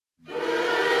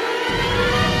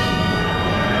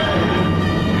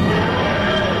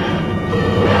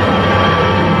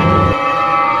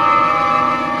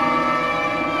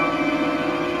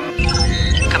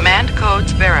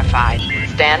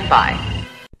stand by.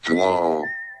 Hello.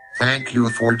 Thank you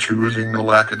for choosing the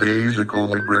Lackadaisical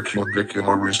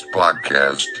Libriculicularist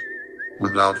Podcast.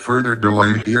 Without further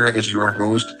delay, here is your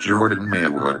host, Jordan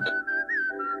Maywood.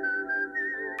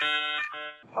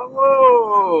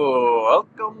 Hello!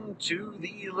 Welcome to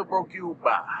the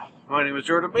Librocuba. My name is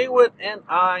Jordan Maywood, and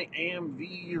I am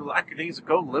the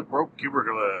Lackadaisical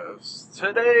Libroculicularist.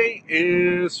 Today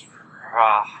is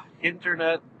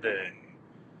Fri-Internet Day.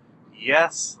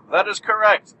 Yes, that is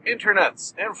correct.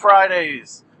 Internets and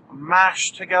Fridays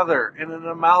mashed together in an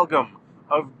amalgam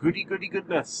of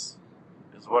goodness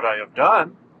is what I have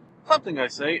done. Something I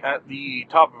say at the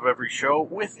top of every show,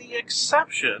 with the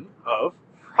exception of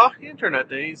Fri-Internet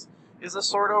Days, is a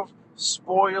sort of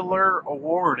spoiler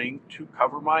warning to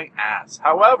cover my ass.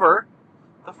 However,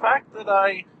 the fact that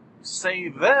I say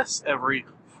this every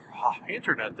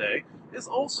Fri-Internet Day is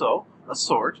also a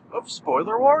sort of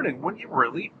spoiler warning when you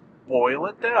really boil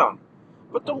it down.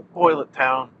 But don't boil it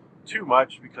down too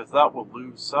much, because that will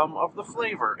lose some of the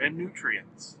flavor and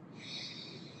nutrients.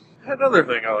 Another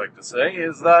thing I like to say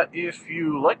is that if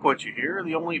you like what you hear,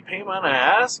 the only payment I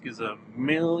ask is $1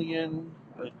 million.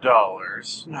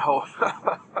 No,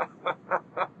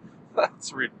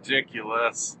 that's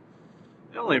ridiculous.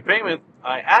 The only payment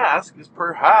I ask is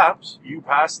perhaps you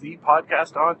pass the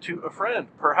podcast on to a friend.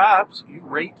 Perhaps you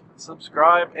rate,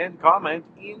 subscribe, and comment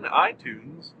in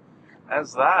iTunes,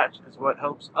 as that is what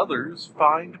helps others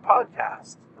find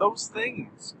podcasts. Those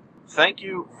things. Thank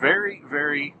you very,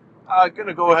 very going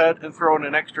to go ahead and throw in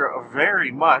an extra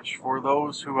very much for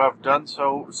those who have done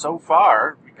so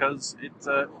far, because it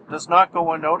does not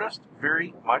go unnoticed.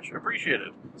 Very much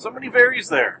appreciated. So many varies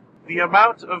there. The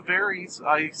amount of varies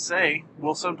I say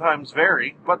will sometimes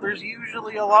vary, but there's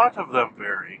usually a lot of them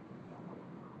vary.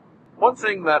 One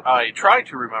thing that I try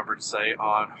to remember to say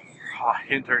on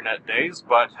Internet Days,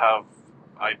 but have,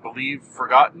 I believe,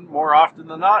 forgotten more often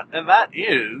than not, and that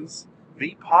is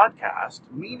the podcast,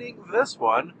 meaning this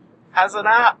one, has an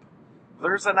app.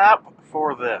 There's an app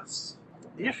for this.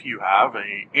 If you have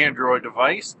an Android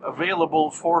device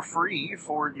available for free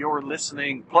for your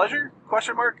listening pleasure, ?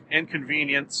 And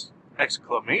convenience, !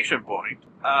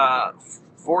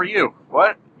 For you.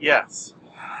 What? Yes.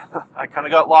 I kind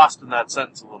of got lost in that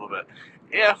sentence a little bit.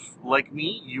 If, like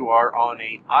me, you are on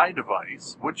an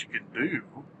iDevice, which you can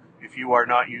do if you are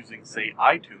not using, say,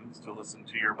 iTunes to listen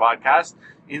to your podcast,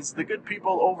 is the good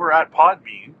people over at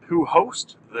Podbean, who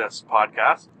host this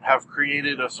podcast, have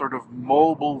created a sort of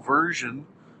mobile version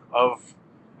of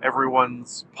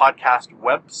everyone's podcast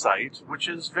website, which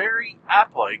is very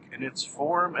app-like in its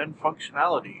form and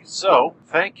functionality. So,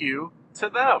 thank you to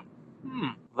them.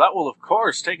 That will, of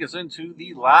course, take us into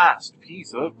the last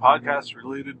piece of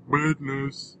podcast-related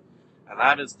business. And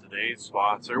that is today's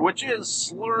sponsor, which is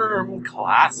Slurm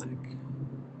Classic.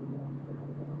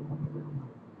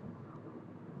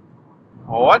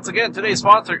 Once again, today's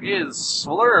sponsor is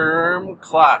Slurm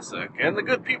Classic. And the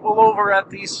good people over at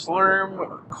the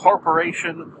Slurm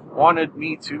Corporation wanted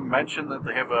me to mention that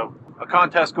they have a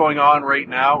contest going on right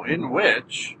now, in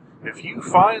which, if you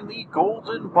find the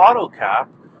golden bottle cap,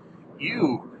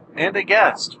 you and a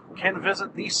guest can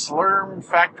visit the Slurm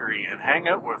factory and hang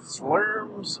out with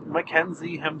Slurm's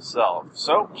Mackenzie himself.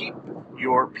 So keep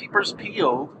your peepers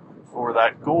peeled for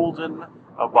that golden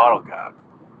bottle cap.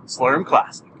 Slurm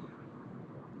Classic.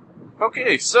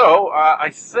 Okay, so I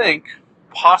think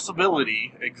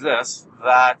possibility exists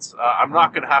that I'm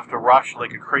not going to have to rush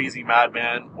like a crazy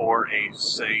madman or a,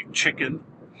 say, chicken.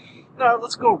 No,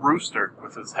 let's go rooster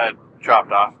with his head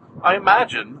chopped off. I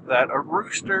imagine that a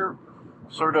rooster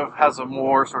sort of has a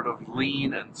more sort of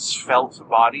lean and svelte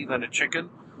body than a chicken.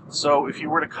 So if you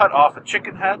were to cut off a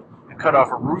chicken head and cut off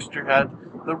a rooster head,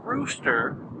 the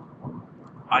rooster,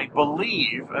 I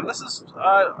believe, and this is,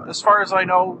 as far as I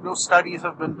know, no studies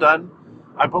have been done,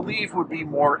 I believe would be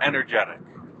more energetic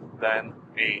than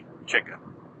a chicken.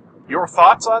 Your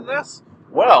thoughts on this?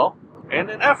 Well, in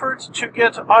an effort to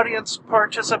get audience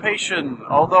participation,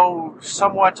 although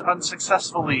somewhat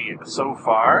unsuccessfully so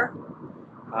far,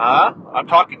 I'm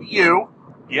talking to you.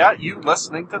 Yeah, you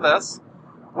listening to this.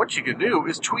 What you can do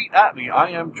is tweet at me.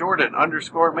 I am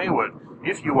Jordan_Maywood.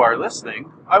 If you are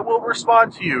listening, I will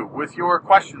respond to you with your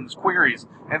questions, queries,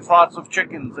 and thoughts of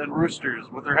chickens and roosters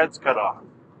with their heads cut off.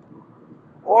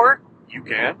 Or you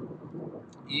can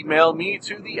email me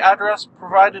to the address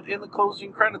provided in the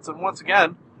closing credits, and once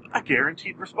again, a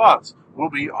guaranteed response will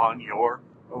be on your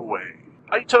way.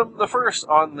 Item the first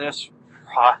on this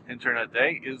Internet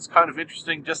Day is kind of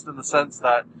interesting, just in the sense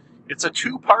that it's a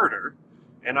two-parter,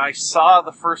 and I saw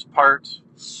the first part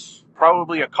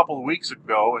probably a couple of weeks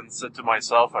ago and said to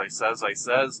myself, I says,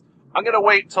 I'm going to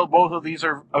wait until both of these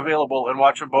are available and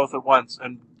watch them both at once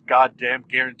and goddamn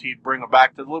guaranteed bring them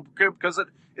back to the Loop Cube because it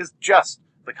is just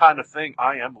the kind of thing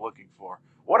I am looking for.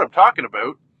 What I'm talking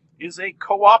about is a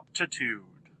Co-Optitude.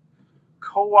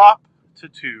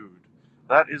 Co-Optitude.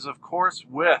 That is, of course,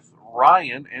 with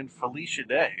Ryan and Felicia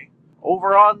Day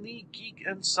over on the Geek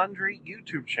and Sundry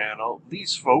YouTube channel.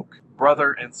 These folk,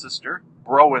 brother and sister,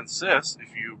 bro and sis,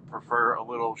 if you prefer a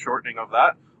little shortening of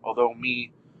that, although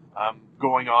me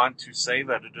going on to say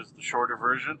that it is the shorter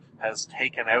version has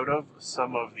taken out of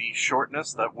some of the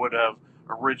shortness that would have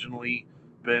originally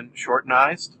been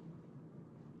shortenized.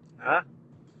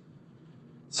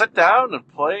 Sit down and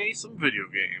play some video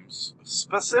games,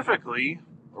 specifically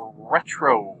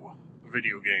retro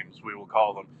video games, we will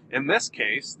call them. In this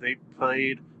case, they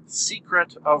played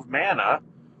Secret of Mana.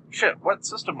 Shit, what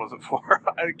system was it for?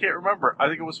 I can't remember. I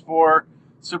think it was for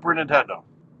Super Nintendo.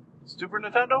 Super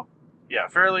Nintendo? Yeah,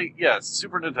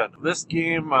 Super Nintendo. This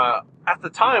game, at the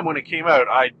time when it came out,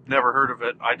 I'd never heard of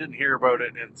it. I didn't hear about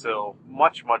it until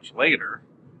much, much later.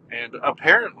 And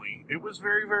apparently, it was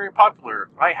very, very popular.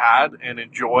 I had and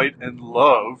enjoyed and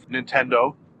loved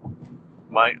Nintendo.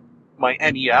 My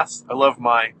NES. I love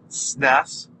my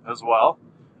SNES as well.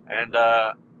 And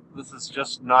this is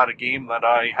just not a game that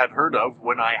I had heard of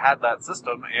when I had that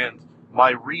system. And my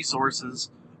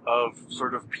resources of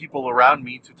sort of people around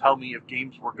me to tell me if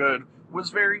games were good was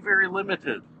very, very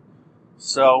limited.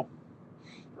 So,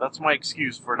 that's my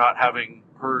excuse for not having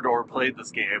heard or played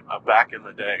this game back in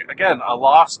the day. Again, a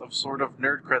loss of sort of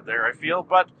nerd cred there, I feel,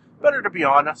 but better to be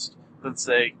honest than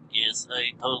say, yes,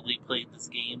 I totally played this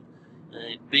game.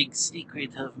 Big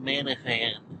Secret of Mana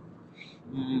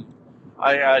fan.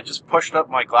 I just pushed up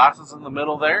my glasses in the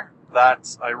middle there.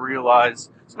 That I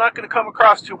realized it's not going to come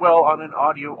across too well on an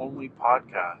audio-only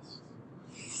podcast.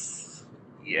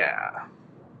 Yeah.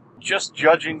 Just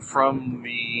judging from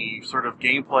the sort of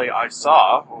gameplay I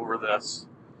saw over this,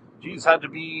 had to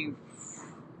be...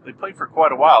 They played for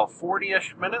quite a while,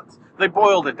 40-ish minutes? They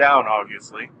boiled it down,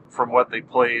 obviously, from what they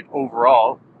played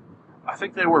overall. I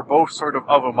think they were both sort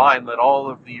of a mind that all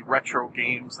of the retro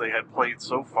games they had played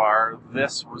so far,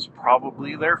 this was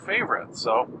probably their favorite,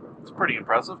 so it's pretty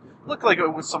impressive. Looked like it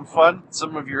was some fun.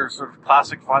 Some of your sort of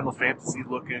classic Final Fantasy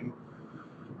looking,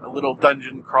 a little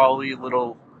dungeon crawly,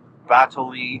 little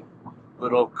battle-y,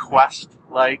 little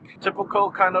quest-like, typical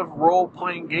kind of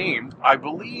role-playing game. I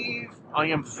believe I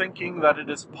am thinking that it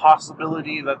is a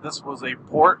possibility that this was a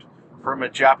port from a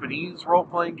Japanese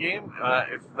role-playing game.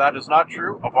 If that is not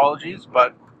true, apologies,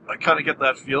 but I kind of get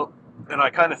that feel. And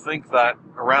I kind of think that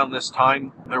around this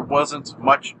time, there wasn't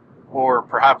much, or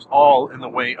perhaps all, in the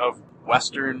way of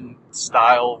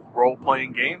Western-style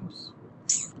role-playing games.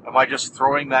 Am I just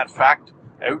throwing that fact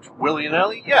out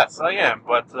willy-nilly? Yes, I am,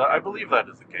 but I believe that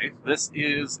is the case. This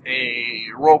is a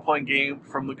role-playing game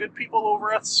from the good people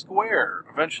over at Square,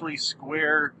 eventually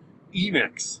Square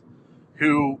Enix,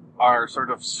 who are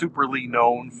sort of superly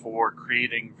known for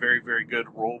creating very, very good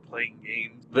role-playing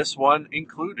games. This one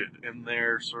included in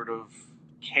their sort of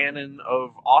canon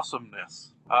of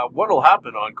awesomeness. What'll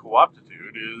happen on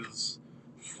Co-Optitude is,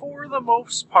 for the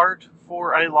most part,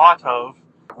 for a lot of,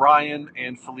 Ryan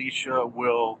and Felicia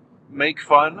will make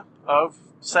fun of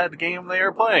said game they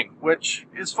are playing, which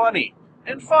is funny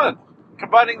and fun.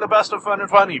 Combining the best of fun and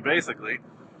funny, basically.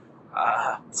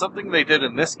 Something they did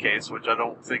in this case, which I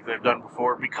don't think they've done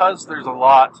before, because there's a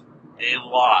lot,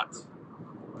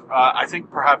 I think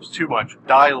perhaps too much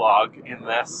dialogue in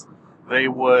this, they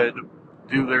would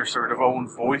do their sort of own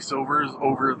voiceovers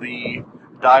over the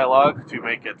dialogue to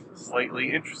make it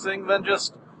slightly interesting than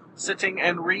just sitting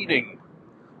and reading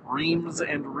reams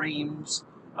and reams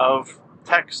of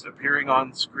text appearing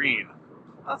on screen.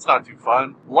 That's not too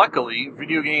fun. Luckily,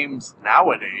 video games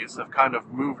nowadays have kind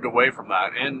of moved away from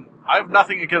that, and I have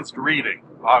nothing against reading,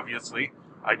 obviously.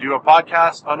 I do a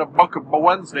podcast on a Book of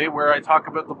Wednesday where I talk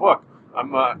about the book.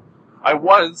 I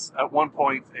was, at one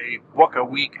point, a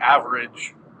book-a-week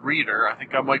average reader. I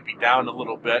think I might be down a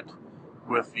little bit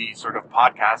with the sort of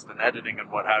podcast and editing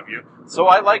and what have you. So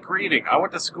I like reading. I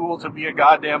went to school to be a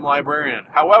goddamn librarian.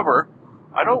 However,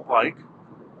 I don't like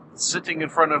sitting in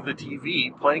front of the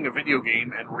TV, playing a video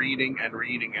game, and reading and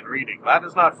reading and reading. That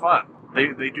is not fun.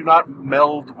 They do not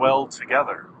meld well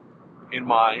together, in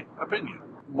my opinion.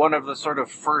 One of the sort of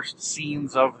first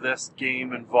scenes of this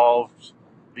game involved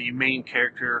the main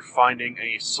character finding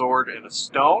a sword in a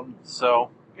stone.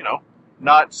 So,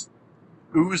 not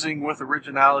oozing with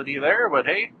originality there, but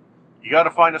hey, you gotta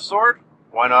find a sword,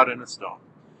 why not in a stone?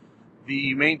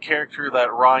 The main character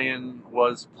that Ryan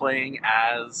was playing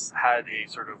as had a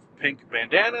sort of pink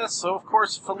bandana, so of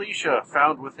course Felicia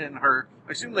found within her,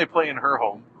 I assume they play in her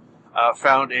home,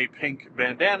 found a pink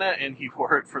bandana, and he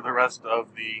wore it for the rest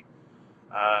of the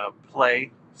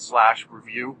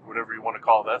play/review, whatever you want to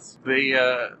call this.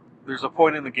 There's a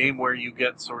point in the game where you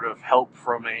get sort of help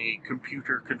from a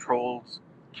computer-controlled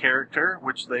character,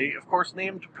 which they, of course,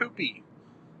 named Poopy.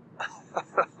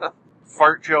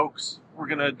 Fart jokes, we're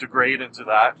going to degrade into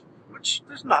that, which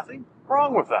there's nothing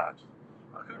wrong with that.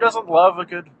 Who doesn't love a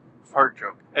good fart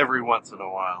joke every once in a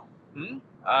while?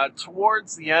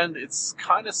 Towards the end, it's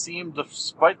kind of seemed,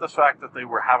 despite the fact that they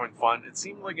were having fun, it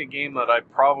seemed like a game that I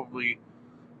probably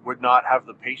would not have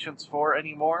the patience for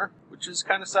anymore, which is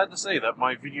kind of sad to say that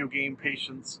my video game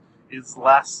patience is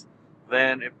less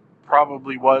than it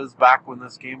probably was back when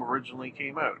this game originally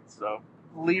came out. So,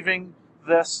 leaving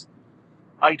this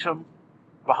item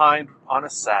behind on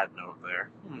a sad note there.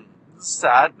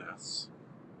 Sadness.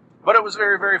 But it was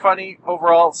very, very funny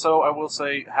overall, so I will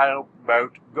say, how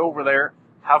about go over there,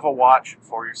 have a watch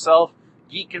for yourself.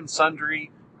 Geek and Sundry,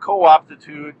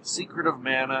 Co-Optitude, Secret of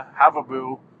Mana, have a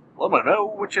boo. Let me know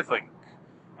what you think.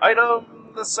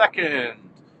 Item the second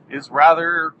is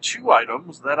rather two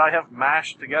items that I have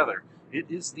mashed together. It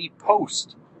is the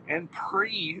post and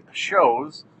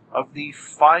pre-shows of the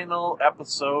final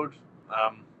episode,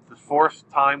 the fourth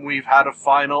time we've had a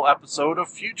final episode of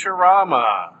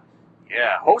Futurama.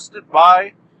 Yeah, hosted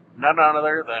by none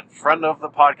other than friend of the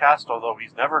podcast, although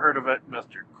he's never heard of it,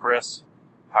 Mr. Chris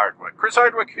Hardwick. Chris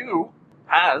Hardwick, who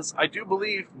has, I do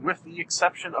believe, with the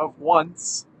exception of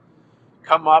once,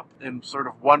 come up in sort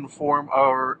of one form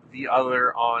or the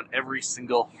other on every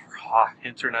single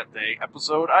Fri-Internet Day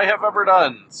episode I have ever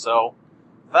done. So,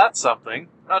 that's something.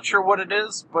 Not sure what it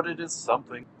is, but it is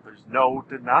something. There's no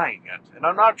denying it. And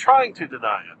I'm not trying to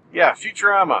deny it. Yeah,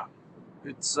 Futurama.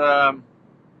 It's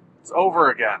over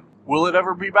again. Will it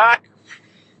ever be back?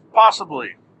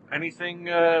 Possibly. Anything,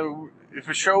 if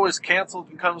a show is canceled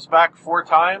and comes back 4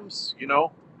 times,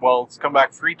 it's come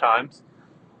back 3 times,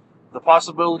 the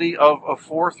possibility of a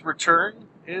 4th return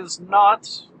is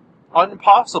not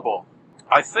impossible.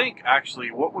 I think,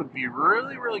 actually, what would be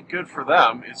really, really good for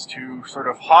them is to sort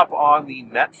of hop on the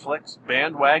Netflix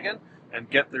bandwagon and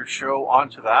get their show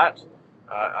onto that.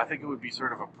 I think it would be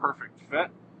sort of a perfect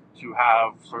fit to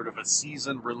have sort of a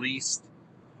season released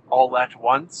all at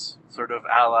once, sort of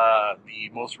a la the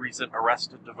most recent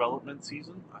Arrested Development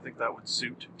season. I think that would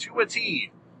suit to a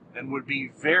T and would be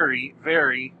very,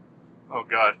 very, oh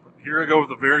god, here I go with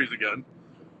the varies again,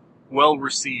 well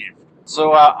received.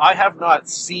 So I have not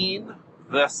seen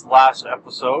this last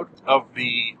episode of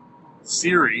the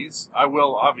series. I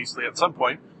will, obviously, at some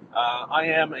point. I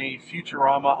am a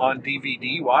Futurama on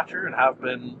DVD watcher and have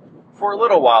been for a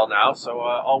little while now, so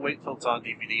I'll wait till it's on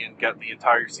DVD and get the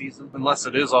entire season, unless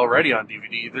it is already on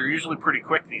DVD. They're usually pretty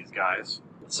quick, these guys.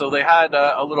 So they had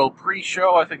a little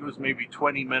pre-show, I think it was maybe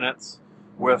 20 minutes,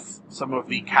 with some of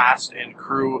the cast and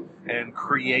crew and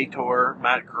creator,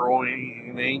 Matt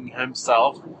Groening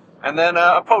himself, and then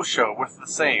a post-show with the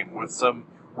same, with some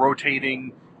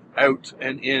rotating out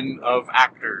and in of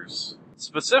actors.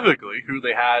 Specifically, who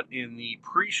they had in the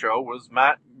pre-show was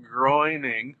Matt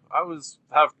Groening. I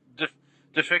have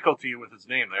difficulty with his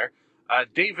name there.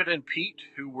 David and Pete,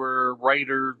 who were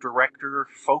writer-director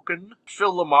Foken.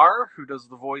 Phil Lamar, who does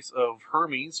the voice of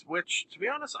Hermes, which, to be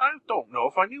honest, I don't know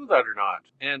if I knew that or not.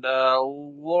 And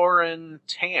Lauren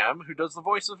Tam, who does the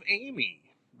voice of Amy,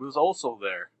 was also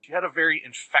there. She had a very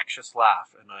infectious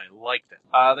laugh, and I liked it.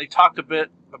 They talked a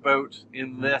bit about,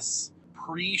 in this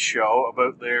pre-show,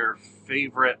 about their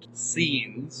favorite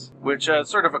scenes, which is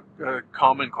sort of a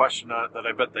common question that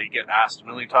I bet they get asked a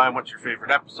million times. What's your favorite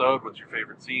episode? What's your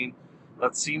favorite scene?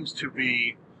 That seems to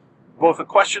be both a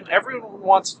question everyone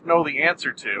wants to know the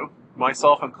answer to,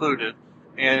 myself included,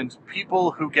 and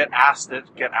people who get asked it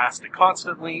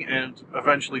constantly and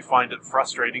eventually find it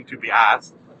frustrating to be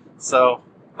asked. So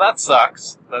that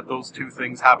sucks that those two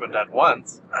things happened at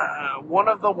once. One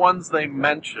of the ones they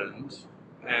mentioned,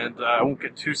 and I won't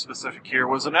get too specific here,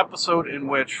 was an episode in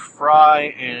which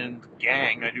Fry and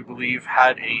gang, I do believe,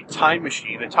 had a time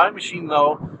machine. A time machine,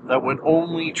 though, that would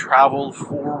only travel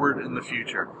forward in the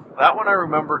future. That one I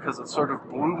remember because it sort of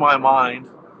blew my mind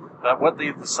that what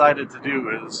they decided to do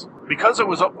is, because it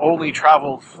was only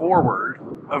traveled forward,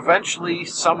 eventually,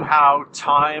 somehow,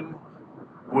 time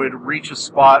would reach a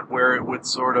spot where it would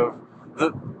sort of,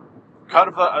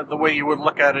 the way you would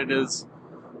look at it is,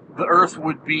 the Earth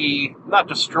would be not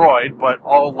destroyed, but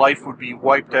all life would be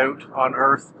wiped out on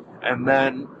Earth, and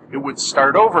then it would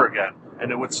start over again.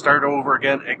 And it would start over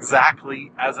again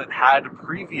exactly as it had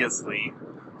previously.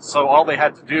 So all they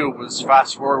had to do was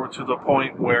fast forward to the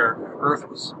point where Earth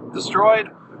was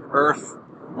destroyed,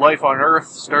 life on Earth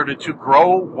started to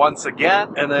grow once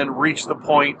again, and then reach the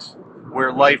point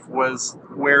where life was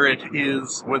where it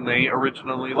is when they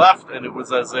originally left, and it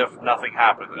was as if nothing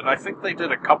happened. And I think they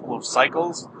did a couple of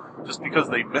cycles just because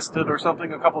they missed it or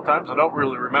something a couple times. I don't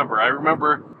really remember. I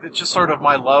remember it's just sort of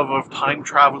my love of time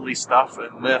travel-y stuff,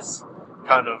 and this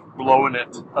kind of blowing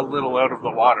it a little out of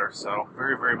the water. So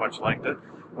very, very much liked it.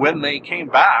 When they came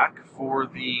back for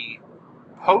the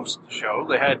post show,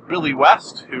 they had Billy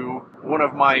West, who, one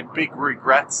of my big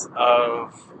regrets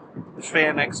of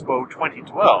Fan Expo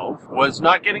 2012 was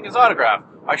not getting his autograph.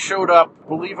 I showed up,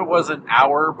 believe it was an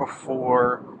hour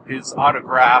before his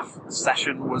autograph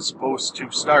session was supposed to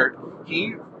start.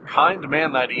 He, kind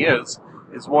man that he is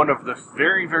one of the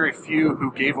very, very few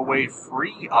who gave away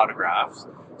free autographs.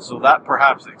 So that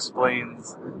perhaps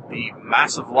explains the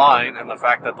massive line and the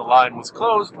fact that the line was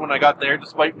closed when I got there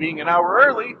despite being an hour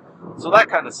early. So that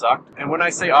kind of sucked. And when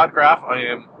I say autograph, I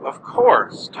am, of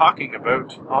course, talking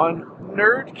about on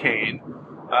Nerdcane.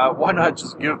 Why not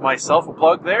just give myself a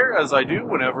plug there, as I do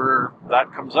whenever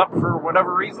that comes up for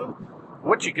whatever reason?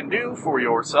 What you can do for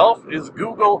yourself is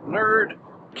Google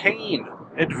Nerdcane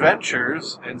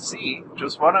Adventures and see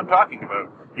just what I'm talking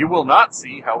about. You will not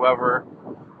see, however,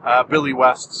 Billy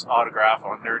West's autograph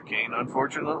on Nerdcane,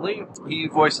 unfortunately. He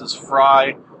voices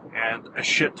Fry and a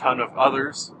shit ton of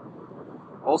others.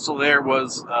 Also there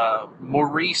was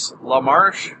Maurice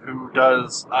LaMarche, who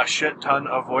does a shit ton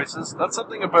of voices. That's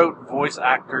something about voice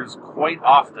actors quite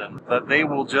often, that they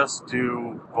will just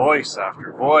do voice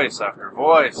after voice after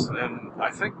voice. And I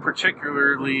think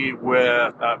particularly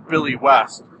with Billy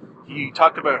West, he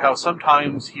talked about how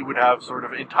sometimes he would have sort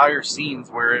of entire scenes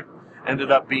where it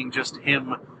ended up being just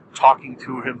him talking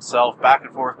to himself back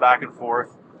and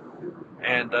forth.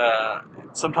 And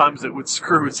sometimes it would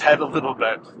screw his head a little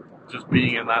bit, just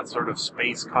being in that sort of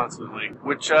space constantly,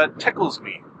 which tickles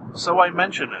me, so I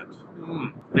mention it.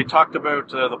 They talked about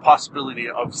the possibility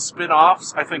of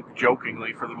spin-offs, I think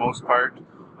jokingly for the most part.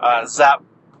 Zap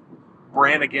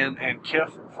Brannigan and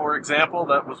Kiff, for example,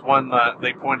 that was one that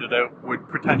they pointed out would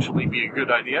potentially be a good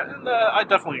idea, and I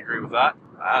definitely agree with that.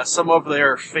 Some of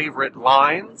their favorite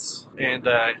lines and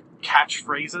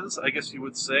catchphrases, I guess you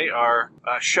would say, are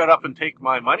 "shut up and take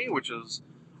my money," which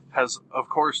has, of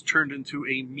course, turned into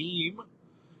a meme,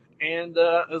 and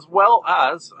as well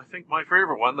as, I think my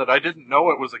favorite one, that I didn't know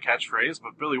it was a catchphrase,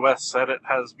 but Billy West said it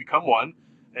has become one,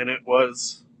 and it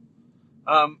was,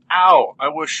 "Ow, I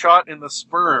was shot in the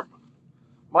sperm.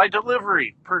 My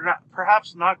delivery,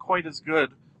 perhaps not quite as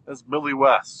good as Billy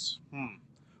West's."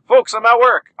 Folks, I'm at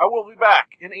work. I will be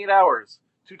back in 8 hours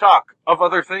to talk of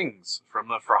other things from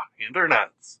the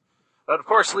Fri-Internet. That, of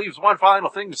course, leaves one final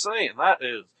thing to say, and that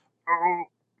is, oh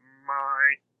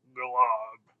my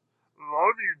glob.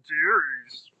 Love you,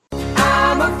 dearies.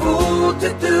 I'm a fool to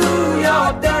do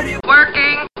your dirty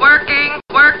working.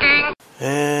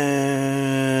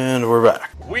 And we're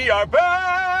back. We are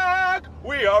back!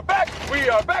 We are back! We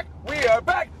are back! We are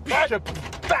back!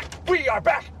 Back! We are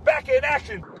back in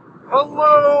action!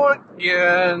 Hello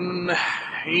again.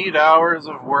 8 hours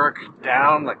of work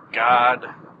down the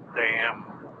goddamn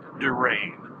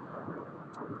drain.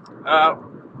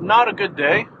 Not a good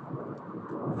day.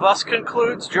 Thus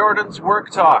concludes Jordan's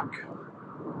work talk.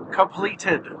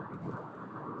 Completed.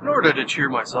 In order to cheer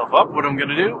myself up, what I'm going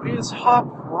to do is hop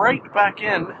right back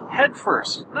in, head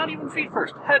first, not even feet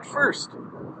first, head first,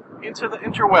 into the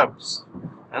interwebs,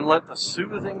 and let the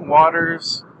soothing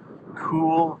waters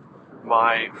cool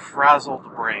my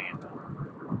frazzled brain.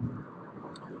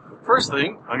 First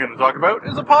thing I'm going to talk about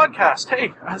is a podcast.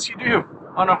 Hey, as you do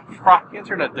on a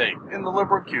Fri-Internet day in the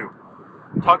Liberal Cube.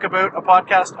 Talk about a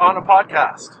podcast on a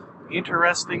podcast.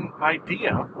 Interesting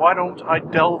idea. Why don't I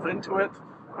delve into it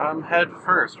head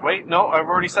first? Wait, no, I've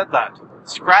already said that.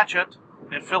 Scratch it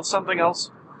and fill something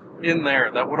else in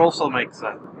there that would also make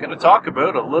sense. I'm going to talk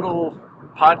about a little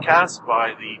podcast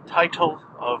by the title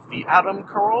of the Adam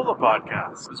Carolla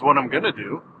Podcast is what I'm going to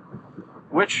do,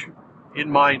 which in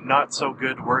my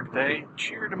not-so-good workday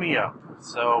cheered me up.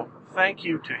 So thank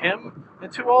you to him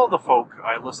and to all the folk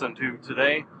I listened to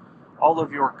today, all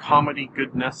of your comedy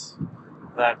goodness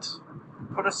that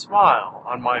put a smile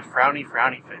on my frowny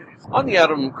face. On the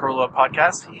Adam Carolla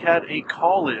Podcast, he had a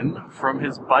call-in from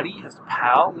his buddy, his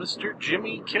pal, Mr.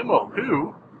 Jimmy Kimmel,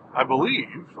 who, I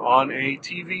believe, on a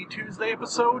TV Tuesday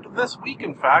episode this week,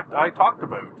 in fact, I talked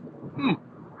about.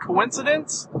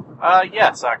 Coincidence?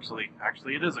 Yes, actually.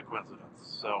 Actually, it is a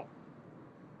coincidence, so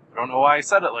I don't know why I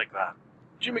said it like that.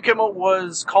 Jimmy Kimmel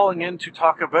was calling in to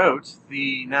talk about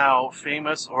the now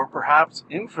famous, or perhaps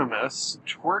infamous,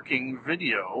 twerking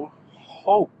video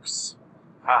hoax.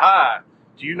 Haha!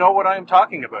 Do you know what I am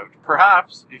talking about?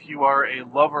 Perhaps, if you are a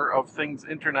lover of things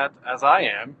internet as I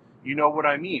am, you know what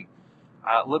I mean.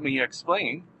 Let me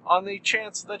explain, on the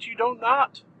chance that you do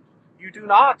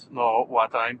not know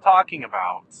what I'm talking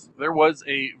about. There was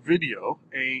a video,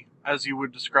 as you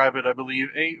would describe it, I believe,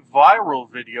 a viral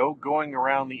video going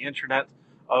around the internet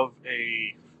of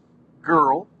a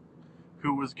girl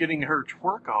who was getting her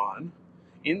twerk on.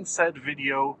 In said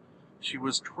video, she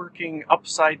was twerking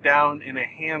upside down in a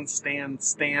handstand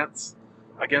stance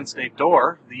against a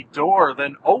door. The door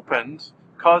then opened,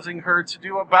 causing her to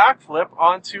do a backflip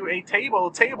onto a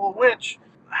table which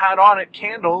had on it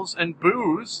candles and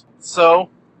booze, so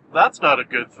that's not a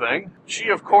good thing. She,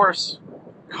 of course,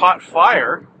 caught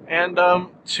fire, and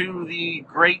to the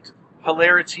great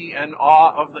hilarity and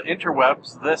awe of the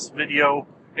interwebs, this video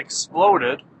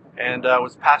exploded and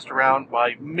was passed around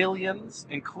by millions,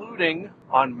 including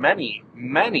on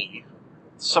many,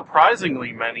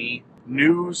 surprisingly many,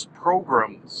 news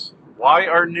programs. Why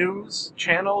are news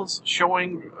channels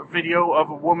showing a video of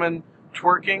a woman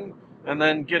twerking and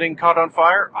then getting caught on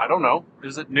fire? I don't know.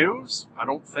 Is it news? I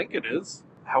don't think it is.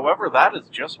 However, that is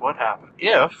just what happened.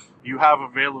 If you have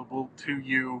available to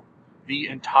you the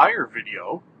entire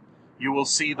video, you will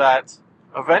see that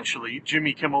eventually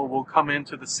Jimmy Kimmel will come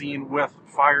into the scene with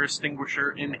fire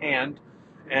extinguisher in hand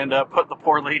and put the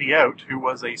poor lady out, who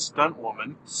was a stunt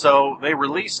woman. So they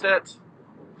released it,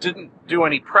 didn't do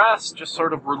any press, just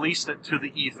sort of released it to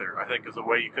the ether, I think is a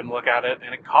way you can look at it,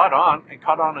 and it caught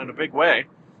on in a big way.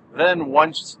 Then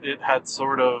once it had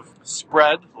sort of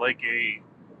spread like a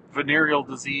venereal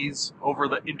disease over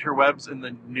the interwebs in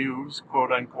the news,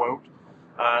 quote unquote,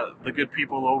 the good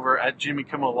people over at Jimmy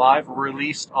Kimmel Live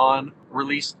released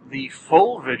the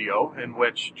full video in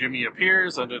which Jimmy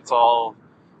appears, and it all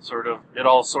sort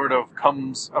of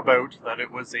comes about that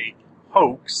it was a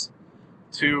hoax,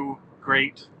 to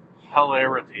great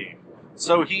hilarity.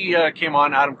 So he came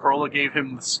on, Adam Carolla gave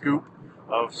him the scoop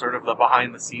of sort of the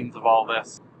behind the scenes of all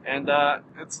this. And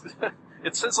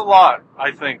it says a lot,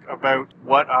 I think, about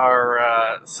what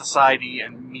our society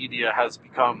and media has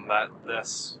become, that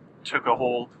this took a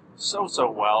hold so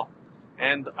well.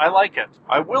 And I like it.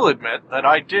 I will admit that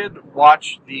I did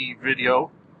watch the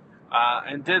video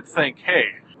and did think,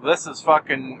 hey, this is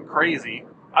fucking crazy.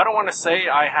 I don't want to say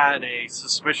I had a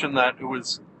suspicion that it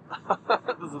was,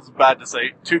 this is bad to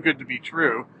say, too good to be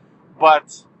true,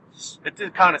 but it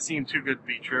did kind of seem too good to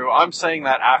be true. I'm saying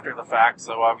that after the fact,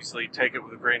 so obviously take it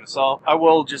with a grain of salt. I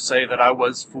will just say that I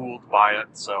was fooled by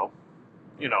it, so,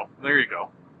 there you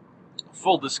go.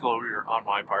 Full disclosure on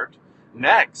my part.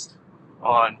 Next,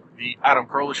 on the Adam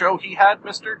Carolla Show, he had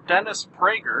Mr. Denis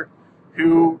Prager,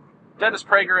 Denis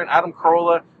Prager and Adam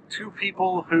Carolla, two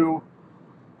people who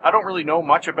I don't really know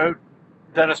much about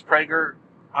Denis Prager,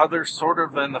 other sort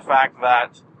of than the fact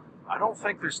that I don't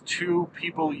think there's two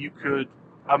people you could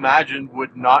imagine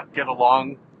would not get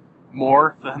along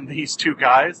more than these two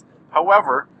guys.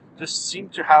 However, just seem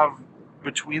to have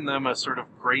between them a sort of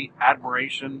great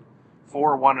admiration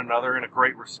for one another and a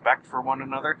great respect for one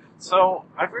another. So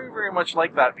I very, very much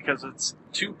like that, because it's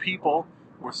two people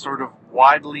with sort of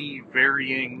widely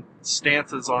varying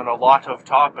stances on a lot of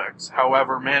topics,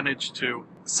 however manage to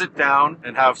sit down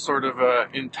and have sort of a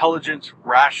intelligent,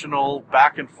 rational,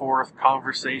 back and forth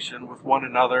conversation with one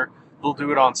another. They'll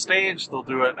do it on stage, they'll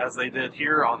do it as they did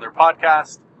here on their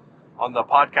podcast,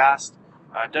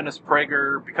 Denis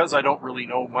Prager, because I don't really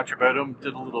know much about him,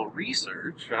 did a little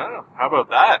research. How about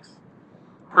that?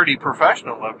 Pretty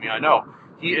professional of me, I know.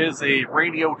 He is a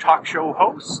radio talk show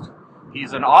host.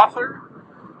 He's an author.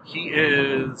 He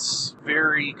is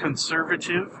very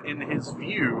conservative in his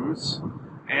views.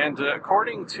 And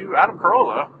according to Adam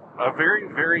Carolla, a very,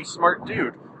 very smart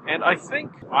dude. And I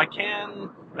think I can,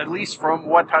 at least from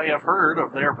what I have heard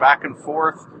of their back and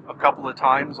forth a couple of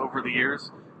times over the years,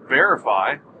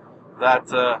 verify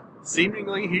that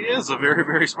seemingly he is a very,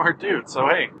 very smart dude. So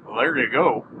hey, well, there you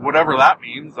go. Whatever that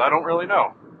means, I don't really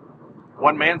know.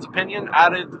 One man's opinion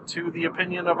added to the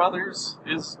opinion of others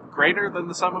is greater than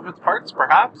the sum of its parts,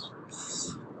 perhaps?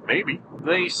 Maybe.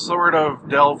 They sort of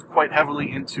delve quite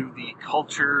heavily into the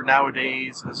culture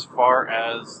nowadays as far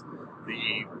as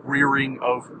the rearing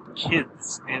of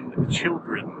kids and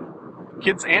children.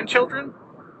 Kids and children?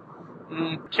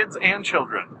 Kids and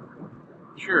children.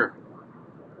 Sure.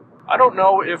 I don't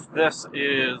know if this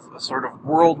is a sort of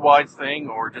worldwide thing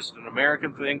or just an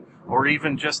American thing or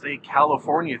even just a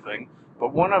California thing,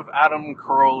 but one of Adam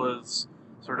Carolla's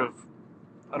sort of,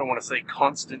 I don't want to say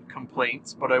constant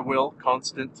complaints, but I will,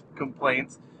 constant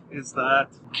complaints, is that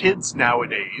kids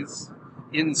nowadays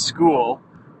in school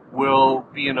will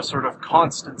be in a sort of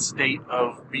constant state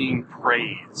of being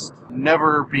praised,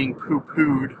 never being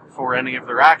poo-pooed for any of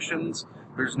their actions.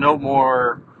 There's no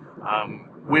more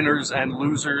winners and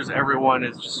losers. Everyone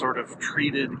is just sort of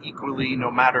treated equally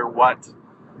no matter what.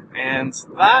 And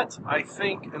that, I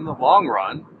think, in the long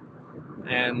run,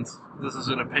 and this is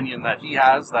an opinion that he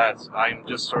has that I'm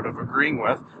just sort of agreeing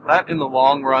with, that in the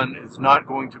long run is not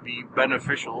going to be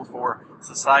beneficial for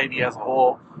society as a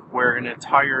whole, where an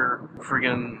entire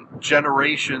friggin'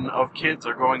 generation of kids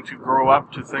are going to grow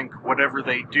up to think whatever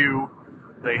they do,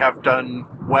 they have done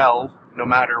well, no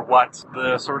matter what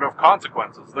the sort of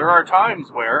consequences. There are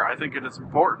times where I think it is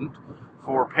important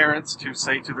for parents to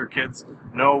say to their kids,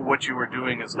 no, what you are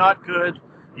doing is not good,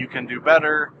 you can do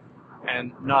better,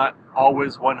 and not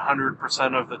always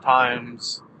 100% of the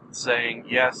times saying,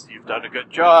 yes, you've done a good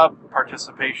job,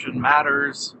 participation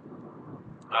matters,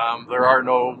 there are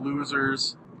no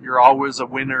losers, you're always a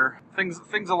winner,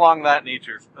 things along that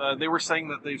nature. They were saying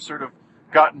that they've sort of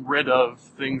gotten rid of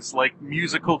things like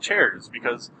musical chairs,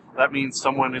 because that means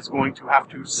someone is going to have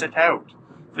to sit out.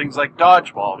 Things like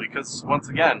dodgeball, because, once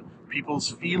again, people's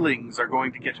feelings are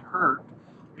going to get hurt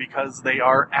because they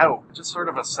are out. Just sort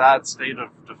of a sad state of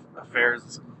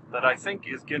affairs that I think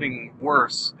is getting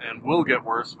worse and will get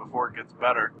worse before it gets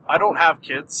better. I don't have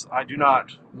kids. I do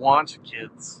not want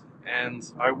kids. And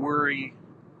I worry,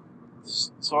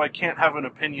 so I can't have an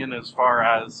opinion as far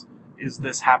as, is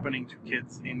this happening to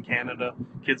kids in Canada?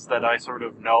 Kids that I sort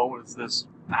of know, is this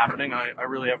happening? I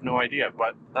really have no idea.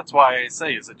 But that's why I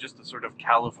say, is it just a sort of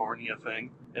California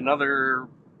thing? Another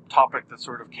topic that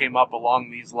sort of came up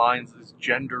along these lines is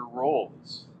gender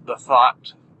roles. The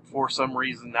thought, for some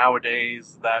reason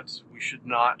nowadays, that we should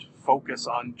not focus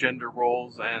on gender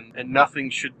roles and nothing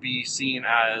should be seen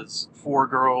as for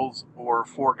girls or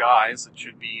for guys. It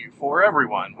should be for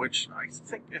everyone, which I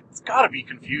think it's got to be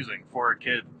confusing for a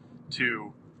kid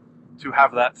to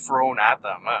have that thrown at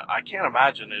them. I can't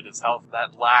imagine it is healthy,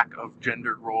 that lack of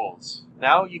gendered roles.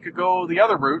 Now you could go the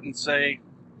other route and say,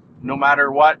 no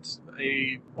matter what,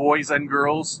 boys and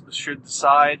girls should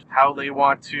decide how they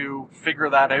want to figure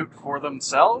that out for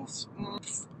themselves.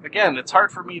 Again, it's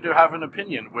hard for me to have an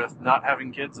opinion with not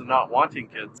having kids and not wanting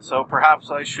kids, so perhaps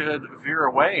I should veer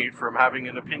away from having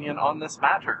an opinion on this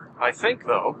matter. I think,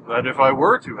 though, that if I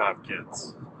were to have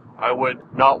kids, I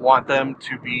would not want them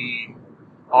to be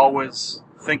always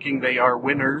thinking they are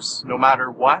winners no matter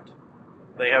what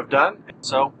they have done.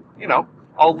 So,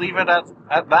 I'll leave it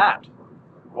at that.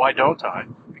 Why don't I?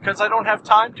 Because I don't have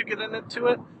time to get into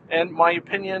it, and my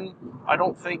opinion, I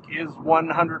don't think, is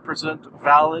 100%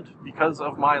 valid because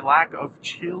of my lack of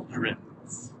children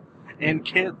and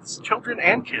kids. Children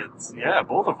and kids. Yeah,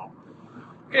 both of them.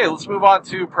 Okay, let's move on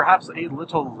to perhaps a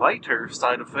little lighter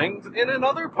side of things in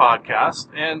another podcast.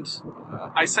 And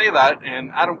I say that,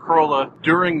 and Adam Carolla,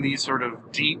 during these sort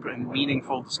of deep and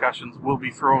meaningful discussions, will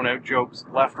be throwing out jokes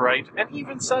left, right, and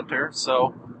even center.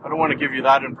 So I don't want to give you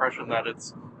that impression that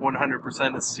it's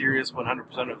 100% as serious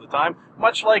 100% of the time.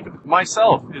 Much like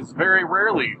myself is very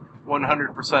rarely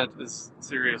 100% as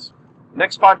serious.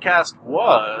 Next podcast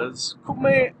was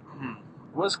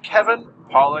Kevin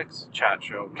Pollak's chat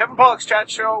show. Kevin Pollak's chat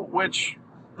show, which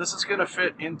this is going to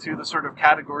fit into the sort of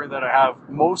category that I have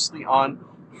mostly on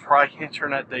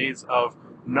Fri-Internet days of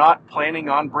not planning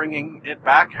on bringing it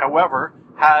back. However,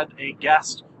 had a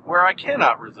guest where I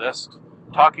cannot resist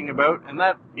talking about, and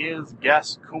that is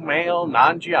guest Kumail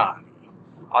Nanjiani.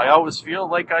 I always feel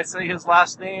like I say his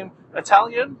last name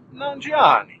Italian,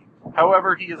 Nanjiani.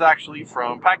 However, he is actually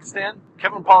from Pakistan.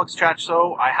 Kevin Pollak's chat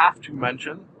show, I have to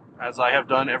mention, as I have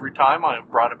done every time I have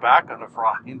brought it back on a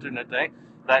Fri-Internet day,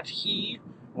 that he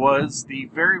was the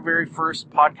very, very first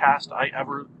podcast I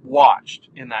ever watched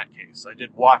in that case. I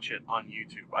did watch it on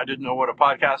YouTube. I didn't know what a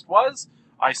podcast was.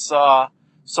 I saw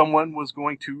someone was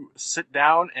going to sit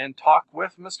down and talk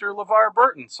with Mr. LeVar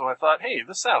Burton. So I thought, hey,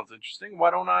 this sounds interesting.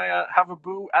 Why don't I have a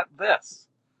boo at this?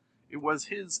 It was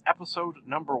his episode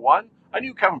number 1. I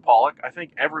knew Kevin Pollak. I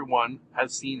think everyone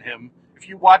has seen him. If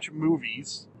you watch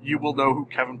movies, you will know who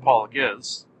Kevin Pollak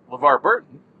is. LeVar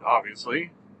Burton,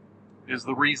 obviously, is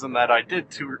the reason that I did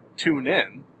tune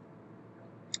in.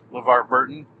 LeVar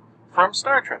Burton from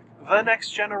Star Trek, The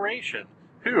Next Generation,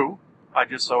 who I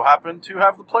just so happened to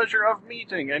have the pleasure of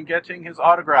meeting and getting his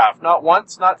autograph. Not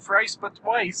once, not thrice, but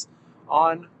twice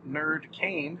on Nerd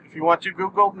Cane. If you want to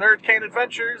Google Nerd Cane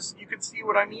Adventures, you can see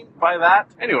what I mean by that.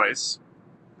 Anyways,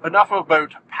 enough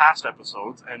about past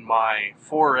episodes and my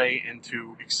foray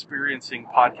into experiencing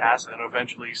podcasts and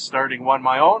eventually starting one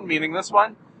my own, meaning this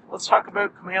one. Let's talk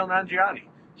about Kumail Nanjiani.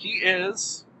 He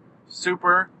is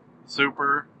super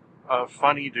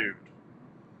funny dude.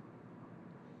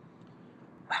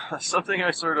 Something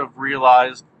I sort of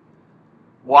realized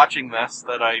watching this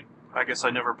that I guess I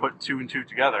never put 2 and 2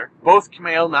 together. Both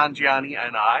Kumail Nanjiani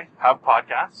and I have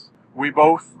podcasts. We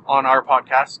both, on our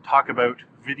podcast, talk about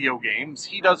video games.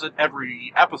 He does it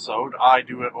every episode. I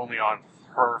do it only on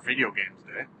her video games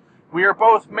day. We are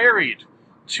both married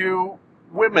to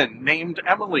women named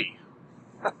Emily.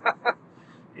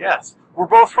 Yes, we're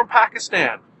both from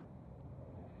Pakistan.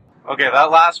 Okay, that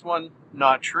last one,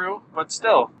 not true, but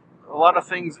still, a lot of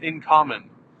things in common.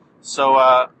 So,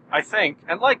 I think,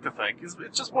 and like to think, it's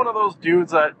just one of those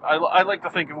dudes that I like to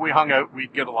think if we hung out,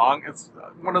 we'd get along. It's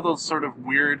one of those sort of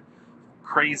weird,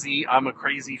 crazy, I'm a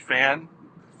crazy fan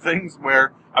things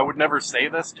where I would never say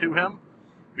this to him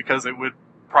because it would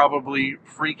probably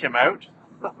freak him out.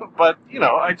 But,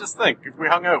 I just think if we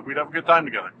hung out, we'd have a good time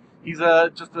together. He's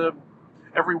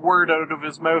every word out of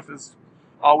his mouth is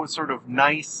always sort of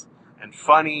nice and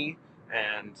funny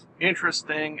and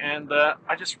interesting, and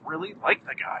I just really like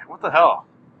the guy. What the hell?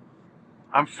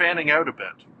 I'm fanning out a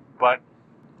bit, but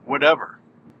whatever.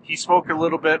 He spoke a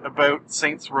little bit about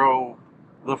Saints Row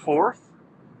the 4th,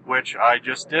 which I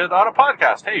just did on a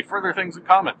podcast. Hey, further things in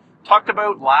common. Talked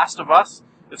about Last of Us.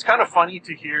 It's kind of funny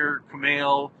to hear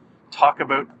Kumail talk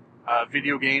about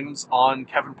video games on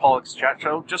Kevin Pollak's chat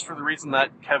show, just for the reason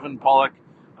that Kevin Pollak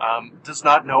does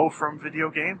not know from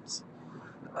video games.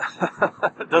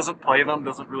 Doesn't play them,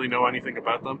 doesn't really know anything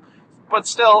about them. But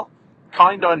still,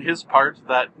 kind on his part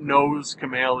that knows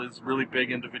Kumail is really big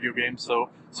into video games, so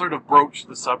sort of broach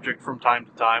the subject from time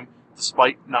to time,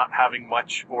 despite not having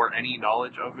much or any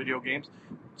knowledge of video games.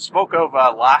 Spoke of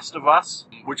Last of Us,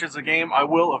 which is a game I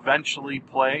will eventually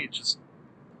play. Just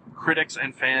critics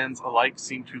and fans alike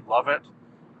seem to love it.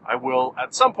 I will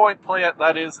at some point play it.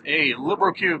 That is a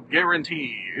LibroCube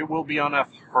guarantee. It will be on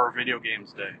her video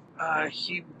games day.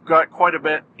 He got quite a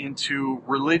bit into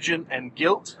religion and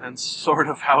guilt and sort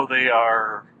of how they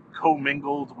are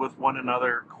commingled with one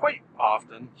another quite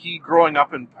often. He, growing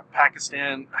up in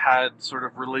Pakistan, had sort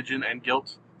of religion and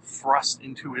guilt thrust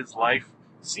into his life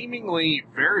seemingly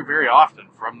very, very often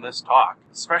from this talk.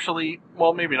 Especially,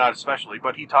 well, maybe not especially,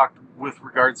 but he talked with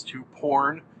regards to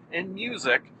porn and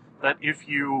music, that if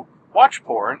you watch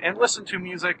porn and listen to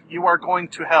music, you are going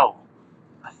to hell.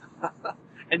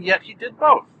 And yet he did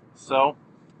both. So,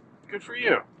 good for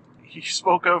you. He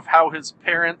spoke of how his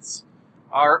parents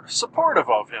are supportive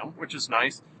of him, which is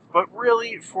nice, but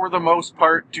really, for the most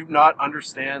part, do not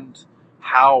understand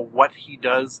how what he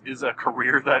does is a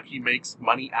career that he makes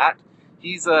money at.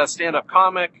 He's a stand-up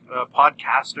comic, a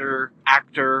podcaster,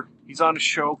 actor. He's on a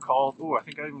show called, I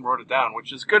think I even wrote it down,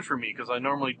 which is good for me because I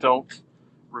normally don't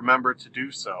remember to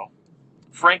do so.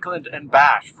 Franklin and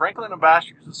Bash. Franklin and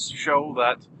Bash is a show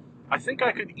that I think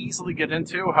I could easily get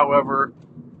into, however,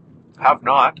 have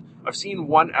not. I've seen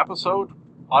one episode,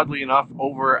 oddly enough,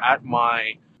 over at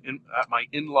my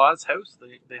in-laws' house.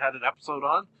 They had an episode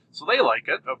on, so they like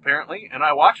it, apparently, and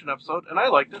I watched an episode, and I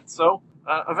liked it, so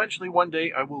eventually one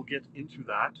day I will get into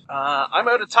that. I'm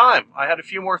out of time. I had a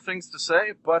few more things to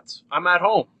say, but I'm at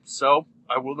home, so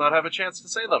I will not have a chance to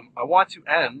say them. I want to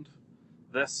end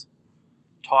this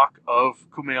talk of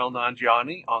Kumail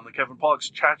Nanjiani on the Kevin Pollak's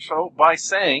chat show by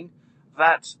saying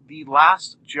that the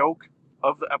last joke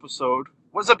of the episode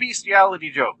was a bestiality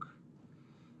joke.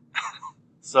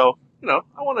 So,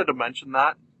 I wanted to mention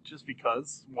that just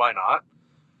because, why not?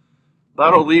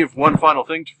 That'll leave one final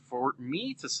thing for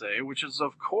me to say, which is,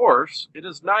 of course, it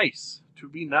is nice to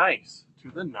be nice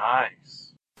to the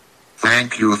nice.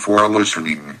 Thank you for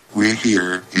listening. We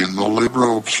here in the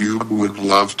LibroCube would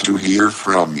love to hear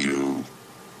from you.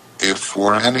 If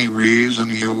for any reason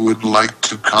you would like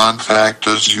to contact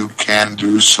us, you can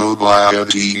do so via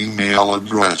the email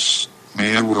address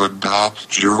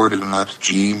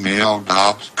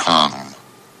mailwood.jordan@gmail.com.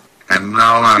 And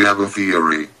now I have a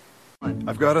theory.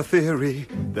 I've got a theory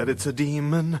that it's a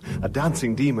demon, a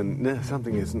dancing demon. No,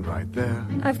 something isn't right there.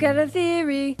 I've got a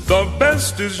theory. The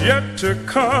best is yet to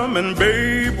come, and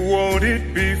babe, won't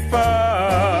it be fine?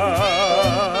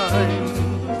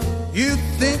 You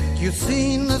think you've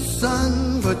seen the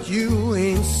sun, but you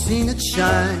ain't seen it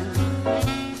shine.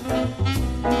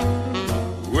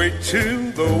 Wait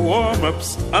till the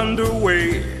warm-up's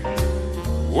underway.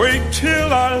 Wait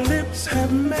till our lips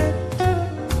have met.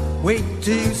 Wait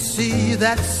till you see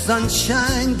that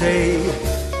sunshine day.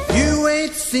 You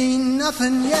ain't seen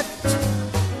nothing yet.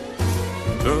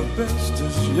 The best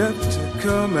is yet to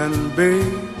come, and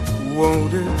babe,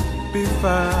 won't it be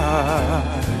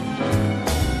fine?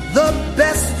 The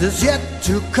best is yet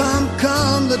to come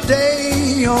the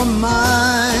day you're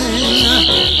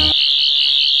mine.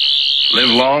 Live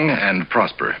long and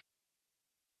prosper.